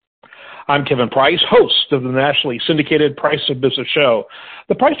I'm Kevin Price, host of the nationally syndicated Price of Business show.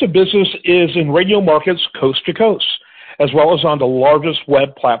 The Price of Business is in radio markets coast to coast, as well as on the largest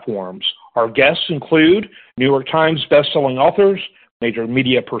web platforms. Our guests include New York Times bestselling authors, major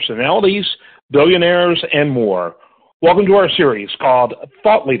media personalities, billionaires, and more. Welcome to our series called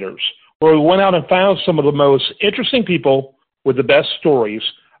Thought Leaders, where we went out and found some of the most interesting people with the best stories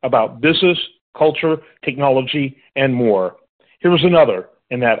about business, culture, technology, and more. Here's another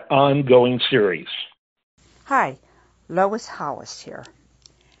in that ongoing series. Hi, Lois Hollis here.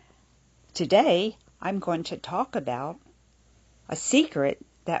 Today, I'm going to talk about a secret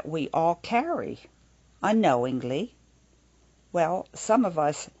that we all carry unknowingly. Well, some of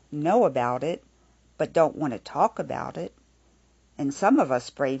us know about it, but don't want to talk about it. And some of us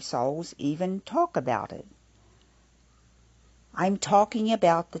brave souls even talk about it. I'm talking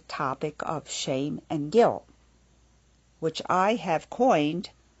about the topic of shame and guilt, which I have coined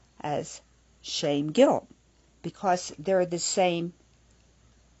as shame-guilt, because they're the same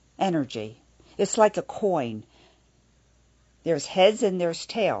energy. It's like a coin. There's heads and there's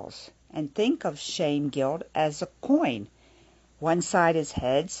tails. And think of shame-guilt as a coin. One side is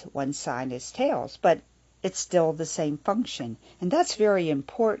heads, one side is tails, but it's still the same function. And that's very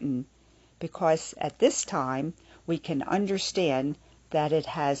important because at this time we can understand that it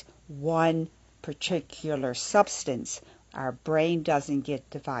has one particular substance. Our brain doesn't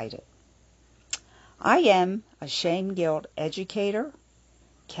get divided. I am a shame-guilt educator,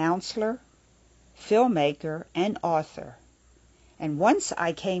 counselor, filmmaker, and author. And once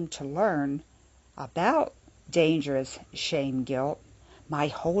I came to learn about dangerous shame-guilt, my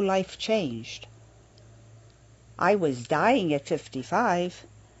whole life changed. I was dying at 55,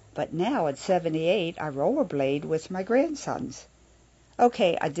 but now at 78, I rollerblade with my grandsons.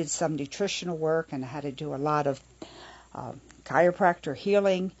 Okay, I did some nutritional work and I had to do a lot of chiropractor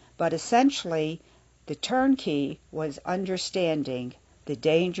healing, but essentially the turnkey was understanding the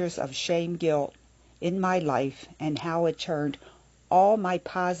dangers of shame-guilt in my life and how it turned all my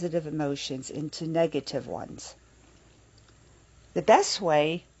positive emotions into negative ones. The best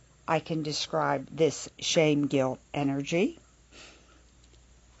way I can describe this shame-guilt energy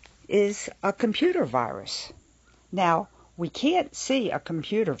is a computer virus. Now, we can't see a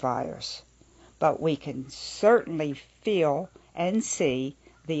computer virus, but we can certainly feel and see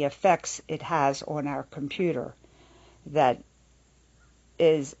the effects it has on our computer. That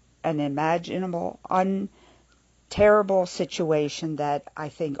is an imaginable, terrible situation that I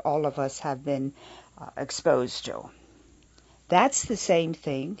think all of us have been exposed to. That's the same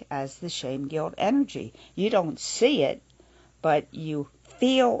thing as the shame-guilt energy. You don't see it, but you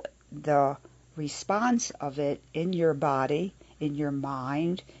feel the response of it in your body, in your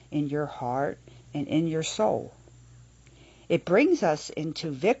mind, in your heart, and in your soul. It brings us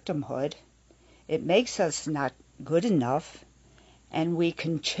into victimhood. It makes us not good enough, and we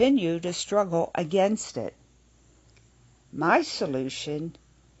continue to struggle against it. My solution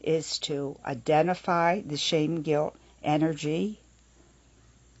is to identify the shame-guilt energy,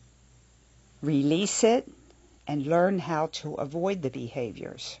 release it, and learn how to avoid the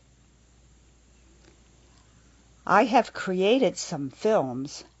behaviors. I have created some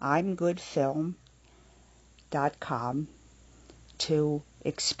films, I'mGoodFilm.com, to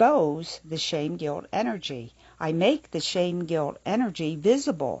expose the shame-guilt energy. I make the shame-guilt energy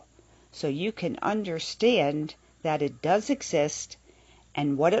visible so you can understand that it does exist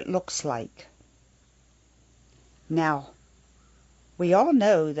and what it looks like. Now, we all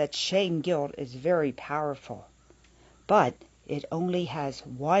know that shame-guilt is very powerful, but it only has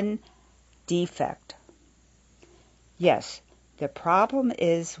one defect. Yes, the problem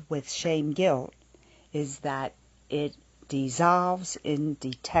is with shame-guilt is that it dissolves in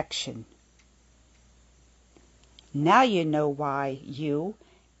detection. Now you know why you,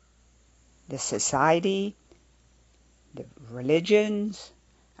 the society, the religions,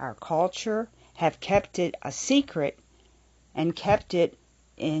 our culture, have kept it a secret and kept it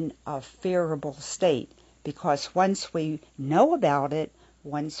in a fearable state. Because once we know about it,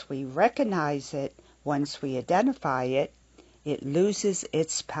 once we recognize it, once we identify it, it loses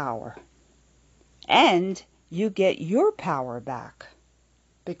its power. And you get your power back.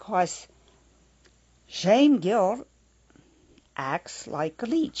 Because shame-guilt acts like a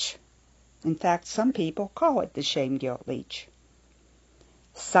leech. In fact, some people call it the shame-guilt leech,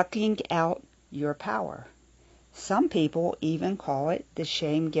 sucking out your power. Some people even call it the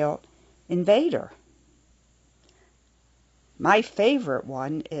shame-guilt invader. My favorite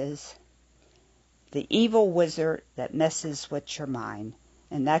one is the evil wizard that messes with your mind,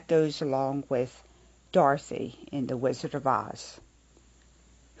 and that goes along with Dorothy in The Wizard of Oz.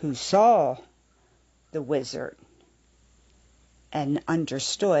 who saw the wizard and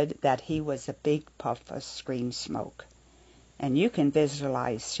understood that he was a big puff of steam smoke. And you can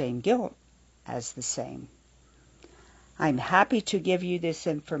visualize shame guilt as the same. I'm happy to give you this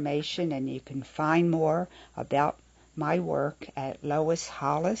information, and you can find more about my work at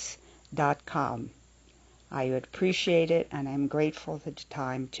loishollis.com. I would appreciate it, and I'm grateful for the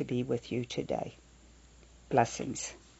time to be with you today. Blessings.